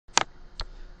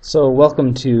So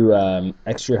welcome to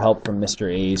Extra Help from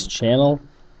Mr. A's channel,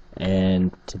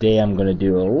 and today I'm going to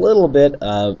do a little bit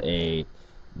of a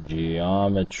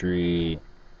geometry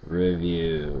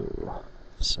review.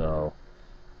 So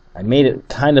I made it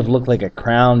kind of look like a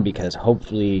crown because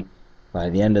hopefully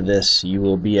by the end of this you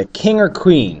will be a king or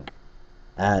queen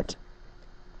at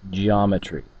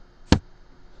geometry.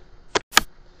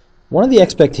 One of the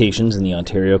expectations in the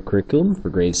Ontario curriculum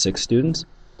for grade 6 students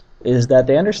is that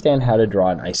they understand how to draw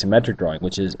an isometric drawing,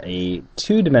 which is a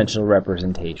two-dimensional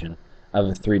representation of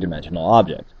a three-dimensional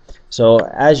object. So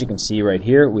as you can see right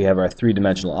here, we have our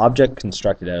three-dimensional object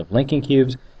constructed out of linking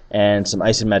cubes and some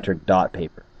isometric dot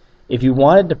paper. If you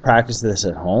wanted to practice this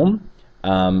at home,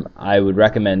 I would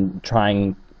recommend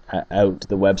trying out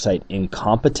the website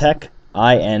Incompetech,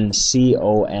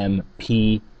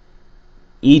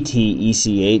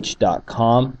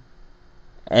 INCOMPETECH.com,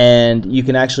 and you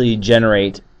can actually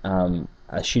generate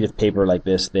a sheet of paper like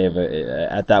this. They have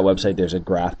at that website there's a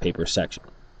graph paper section.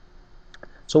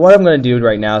 So what I'm going to do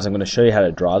right now is I'm going to show you how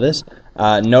to draw this.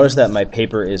 Notice that my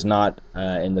paper is not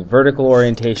in the vertical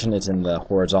orientation, it's in the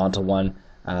horizontal one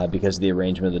because of the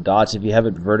arrangement of the dots. If you have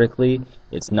it vertically,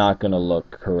 it's not going to look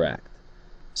correct.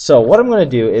 So what I'm going to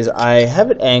do is I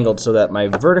have it angled so that my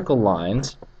vertical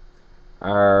lines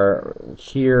are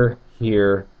here,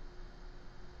 here,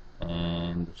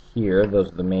 and here.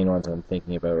 Those are the main ones I'm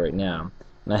thinking about right now,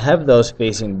 and I have those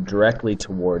facing directly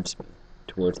towards me,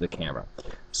 towards the camera.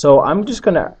 So I'm just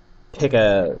going to pick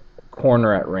a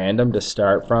corner at random to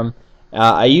start from.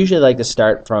 I usually like to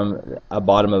start from a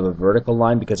bottom of a vertical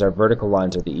line because our vertical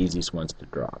lines are the easiest ones to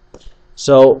draw.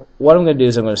 So what I'm going to do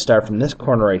is I'm going to start from this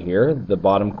corner right here, the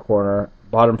bottom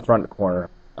front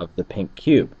corner of the pink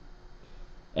cube.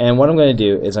 And what I'm going to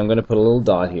do is I'm going to put a little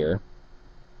dot here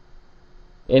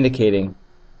indicating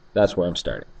that's where I'm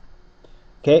starting.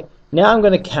 Okay, now I'm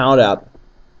going to count up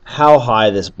how high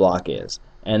this block is,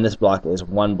 and this block is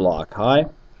one block high.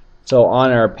 So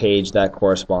on our page that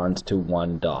corresponds to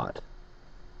one dot.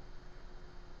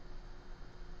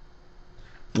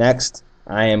 Next,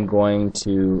 I am going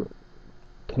to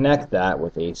connect that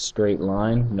with a straight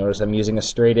line. Notice I'm using a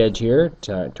straight edge here,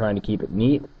 trying to keep it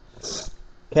neat.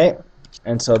 Okay,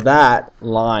 and so that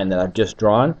line that I've just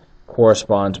drawn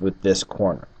corresponds with this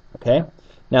corner. Okay.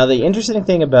 Now the interesting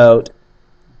thing about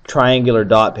triangular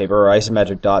dot paper or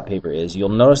isometric dot paper is you'll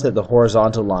notice that the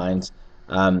horizontal lines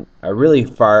are really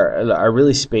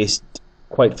spaced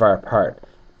quite far apart,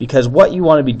 because what you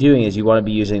want to be doing is you want to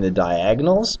be using the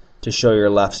diagonals to show your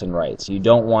lefts and rights. You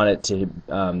don't want it to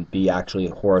be actually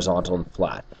horizontal and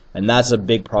flat, and that's a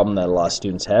big problem that a lot of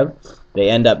students have. They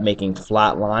end up making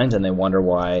flat lines and they wonder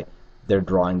why their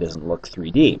drawing doesn't look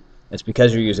 3D. It's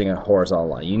because you're using a horizontal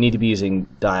line. You need to be using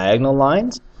diagonal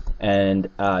lines, and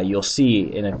you'll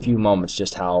see in a few moments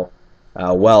just how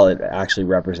well it actually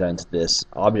represents this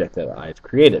object that I've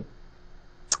created.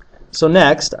 So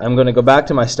next, I'm going to go back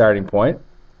to my starting point,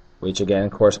 which again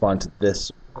corresponds to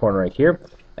this corner right here,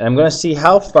 and I'm going to see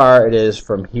how far it is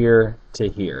from here to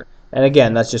here. And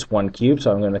again, that's just one cube,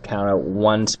 so I'm going to count out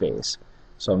one space.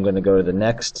 So I'm going to go to the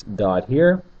next dot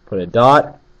here, put a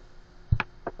dot,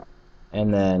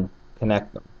 and then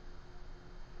connect them.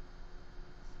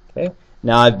 Okay.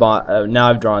 Now I've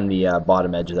drawn the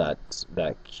bottom edge of that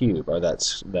cube, or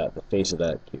the face of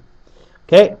that cube.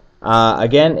 Okay.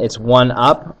 Again, it's one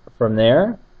up from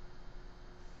there.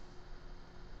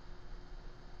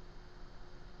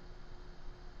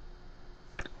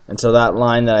 And so that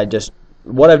line that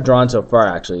what I've drawn so far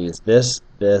actually is this,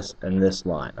 and this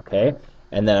line. Okay.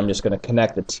 And then I'm just going to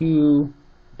connect the two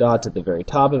dots at the very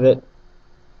top of it,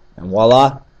 and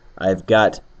voila, I've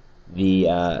got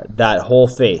that whole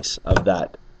face of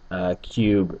that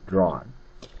cube drawn.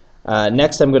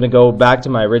 Next, I'm going to go back to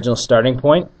my original starting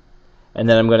point, and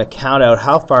then I'm going to count out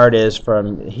how far it is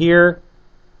from here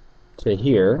to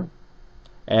here,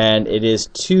 and it is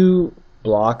 2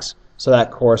 blocks, so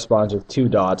that corresponds with 2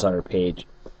 dots on our page.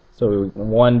 So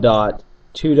 1 dot,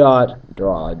 2 dot,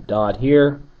 draw a dot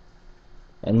here,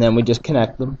 and then we just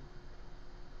connect them.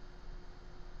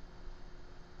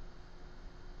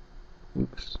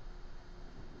 Oops.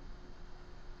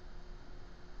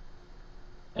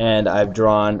 And I've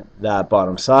drawn that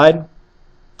bottom side.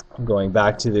 I'm going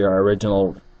back to our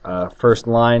original first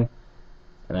line,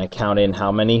 and I count in how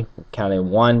many. Count in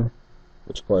 1,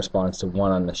 which corresponds to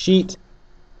 1 on the sheet.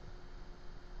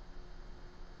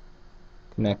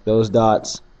 Connect those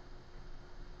dots,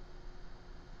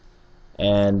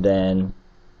 and then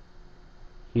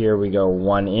here we go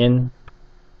 1 in.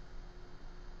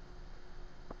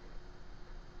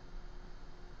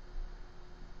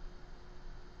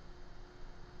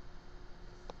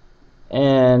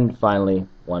 and finally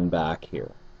one back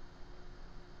here.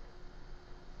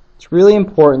 It's really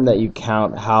important that you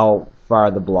count how far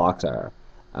the blocks are,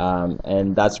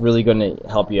 and that's really going to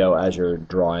help you out as you're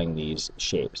drawing these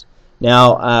shapes.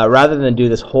 Now, rather than do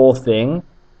this whole thing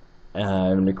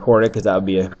and record it, because that would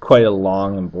be quite a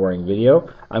long and boring video,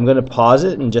 I'm going to pause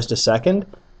it in just a second,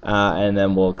 and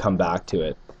then we'll come back to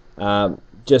it.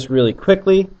 Just really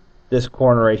quickly, this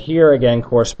corner right here again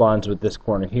corresponds with this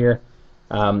corner here.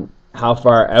 How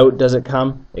far out does it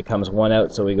come? It comes one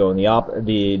out, so we go in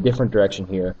the different direction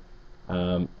here,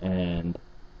 and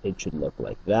it should look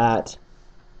like that.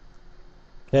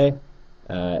 Okay,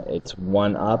 it's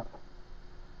one up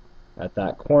at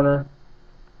that corner,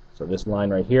 so this line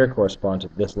right here corresponds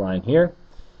with this line here.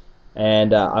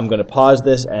 And I'm going to pause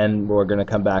this, and we're going to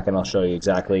come back and I'll show you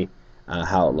exactly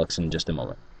how it looks in just a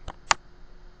moment.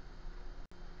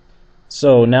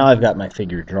 So now I've got my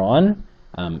figure drawn.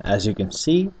 As you can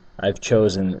see, I've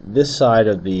chosen this side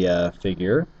of the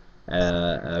figure.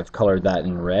 I've colored that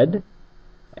in red,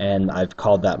 and I've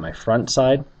called that my front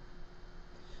side.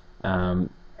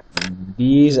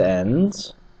 These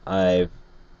ends I've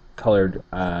colored,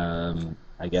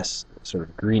 I guess, sort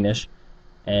of greenish,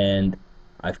 and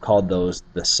I've called those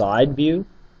the side view,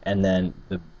 and then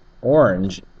the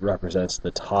orange represents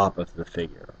the top of the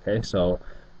figure. Okay, so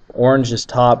orange is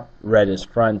top, red is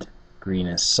front, green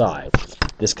is side.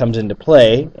 This comes into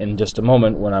play in just a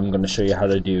moment when I'm going to show you how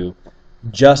to do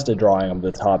just a drawing of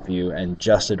the top view, and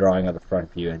just a drawing of the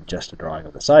front view, and just a drawing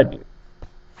of the side view.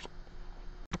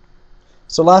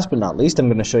 So last but not least, I'm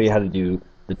going to show you how to do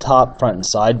the top, front, and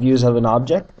side views of an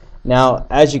object. Now,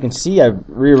 as you can see, I've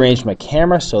rearranged my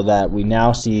camera so that we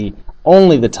now see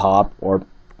only the top, or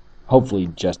hopefully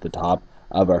just the top,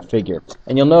 of our figure.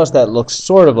 And you'll notice that looks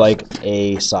sort of like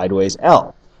a sideways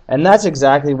L. And that's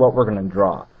exactly what we're going to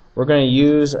draw. We're going to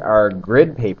use our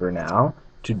grid paper now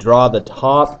to draw the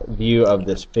top view of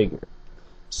this figure.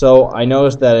 So I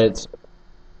notice that it's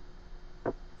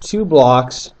 2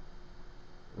 blocks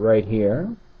right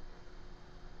here.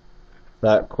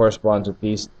 That corresponds with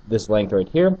this length right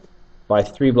here, by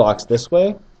 3 blocks this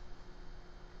way.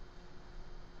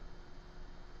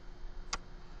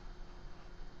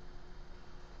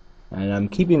 And I'm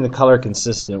keeping the color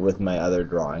consistent with my other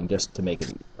drawing just to make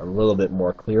it a little bit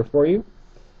more clear for you.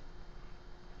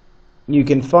 You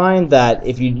can find that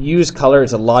if you use color,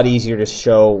 it's a lot easier to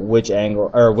show which angle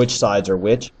or which sides are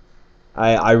which.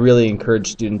 I really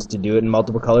encourage students to do it in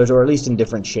multiple colors, or at least in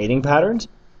different shading patterns,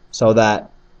 so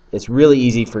that it's really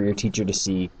easy for your teacher to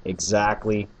see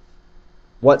exactly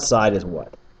what side is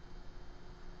what.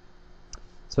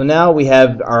 So now we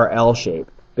have our L shape,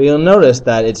 but you'll notice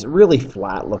that it's really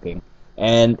flat looking,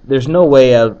 and there's no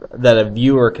way that a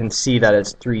viewer can see that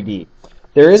it's 3D.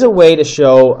 There is a way to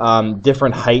show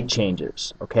different height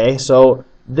changes. Okay, so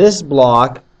this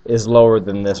block is lower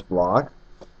than this block.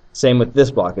 Same with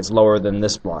this block, it's lower than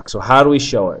this block. So how do we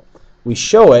show it? We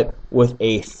show it with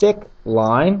a thick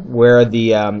line where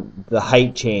the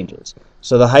height changes.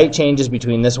 So the height changes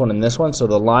between this one and this one, so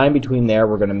the line between there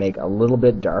we're going to make a little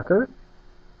bit darker.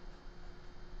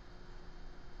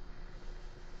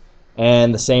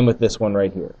 And the same with this one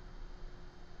right here.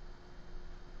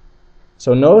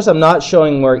 So notice I'm not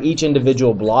showing where each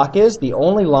individual block is. The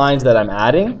only lines that I'm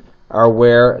adding are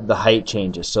where the height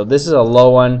changes. So this is a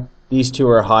low one, these two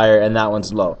are higher, and that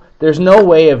one's low. There's no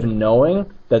way of knowing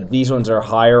that these ones are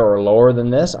higher or lower than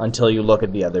this until you look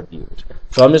at the other views.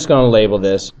 So I'm just going to label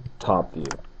this top view.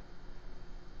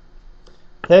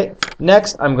 Okay,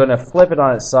 next I'm going to flip it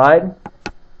on its side.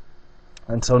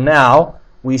 And so now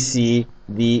we see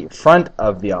the front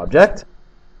of the object.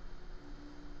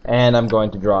 And I'm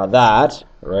going to draw that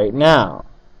right now.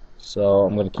 So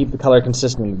I'm going to keep the color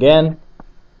consistent again.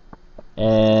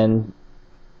 And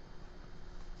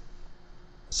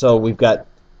so we've got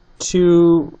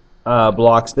 2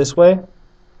 blocks this way. So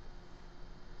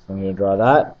I'm going to draw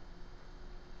that.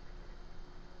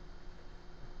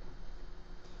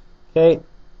 Okay,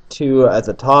 2 at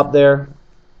the top there.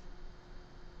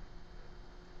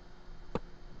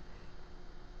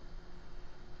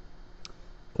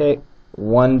 Okay,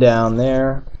 1 down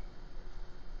there.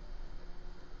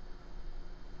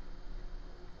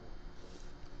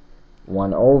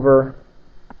 One over.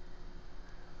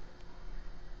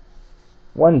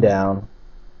 1 down.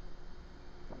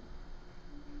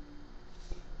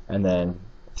 And then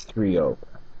 3 over.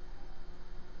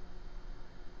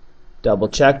 Double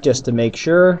check just to make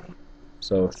sure.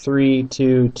 So 3,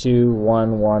 2, 2,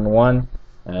 1, 1, 1,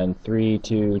 and 3,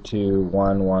 2, 2,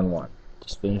 1, 1, 1.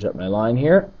 Just finish up my line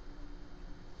here.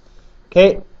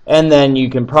 Okay, and then you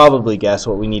can probably guess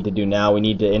what we need to do now. We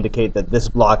need to indicate that this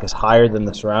block is higher than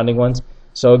the surrounding ones.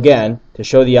 So again, to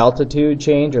show the altitude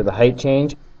change or the height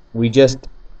change, we just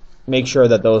make sure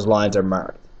that those lines are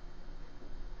marked.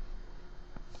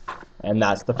 And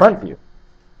that's the front view.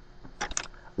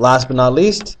 Last but not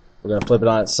least, we're going to flip it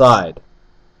on its side.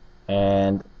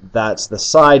 And that's the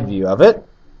side view of it.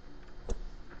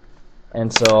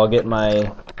 And so I'll get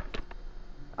my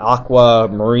aqua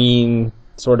marine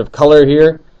sort of color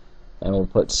here, and we'll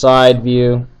put side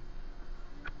view.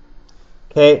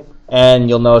 Okay, and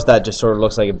you'll notice that just sort of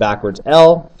looks like a backwards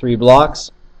L, 3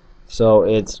 blocks. So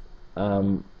it's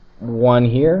 1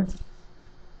 here,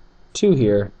 2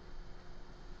 here,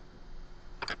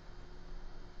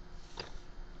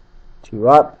 2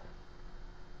 up,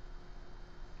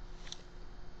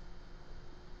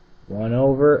 1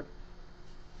 over,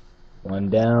 1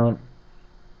 down,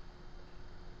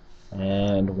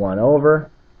 and 1 over.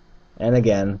 And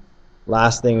again,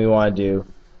 last thing we want to do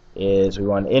is we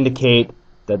want to indicate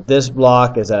that this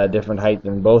block is at a different height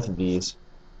than both of these.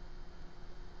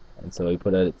 And so we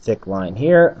put a thick line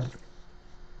here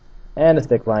and a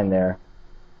thick line there.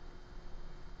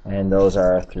 And those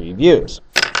are our 3 views.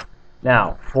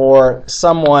 Now, for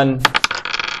someone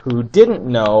who didn't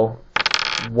know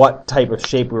what type of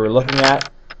shape we were looking at,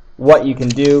 what you can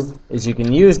do is you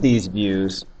can use these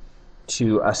views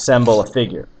to assemble a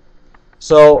figure.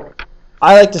 So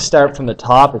I like to start from the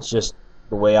top. It's just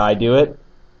the way I do it.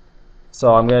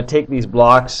 So I'm going to take these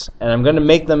blocks and I'm going to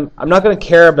make them, I'm not going to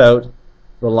care about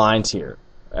the lines here,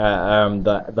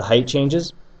 the height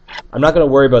changes. I'm not going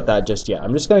to worry about that just yet.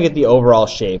 I'm just going to get the overall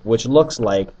shape, which looks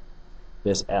like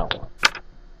this L.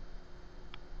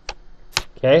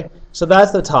 Okay, so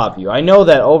that's the top view. I know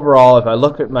that overall, if I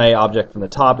look at my object from the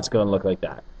top, it's going to look like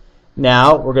that.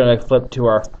 Now we're going to flip to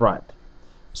our front.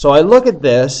 So I look at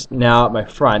this now at my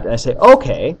front, and I say,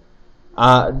 okay,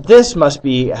 this must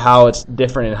be how it's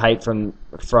different in height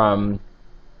from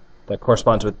that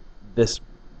corresponds with this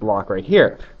block right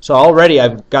here. So already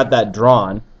I've got that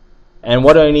drawn. And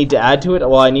what do I need to add to it?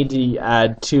 Well, I need to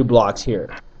add 2 blocks here.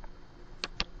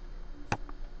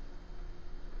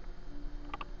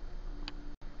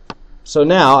 So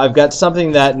now I've got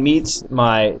something that meets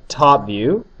my top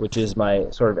view, which is my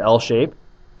sort of L shape.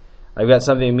 I've got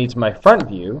something that meets my front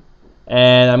view,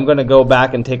 and I'm going to go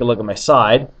back and take a look at my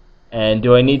side. And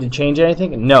do I need to change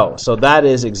anything? No. So that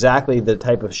is exactly the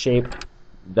type of shape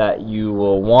that you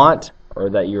will want or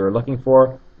that you're looking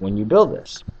for when you build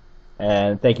this.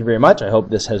 And thank you very much. I hope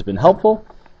this has been helpful.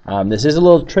 This is a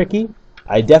little tricky.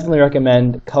 I definitely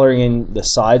recommend coloring in the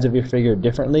sides of your figure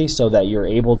differently so that you're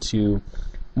able to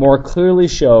more clearly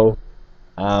show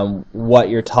what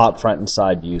your top, front, and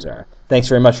side views are. Thanks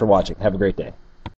very much for watching. Have a great day.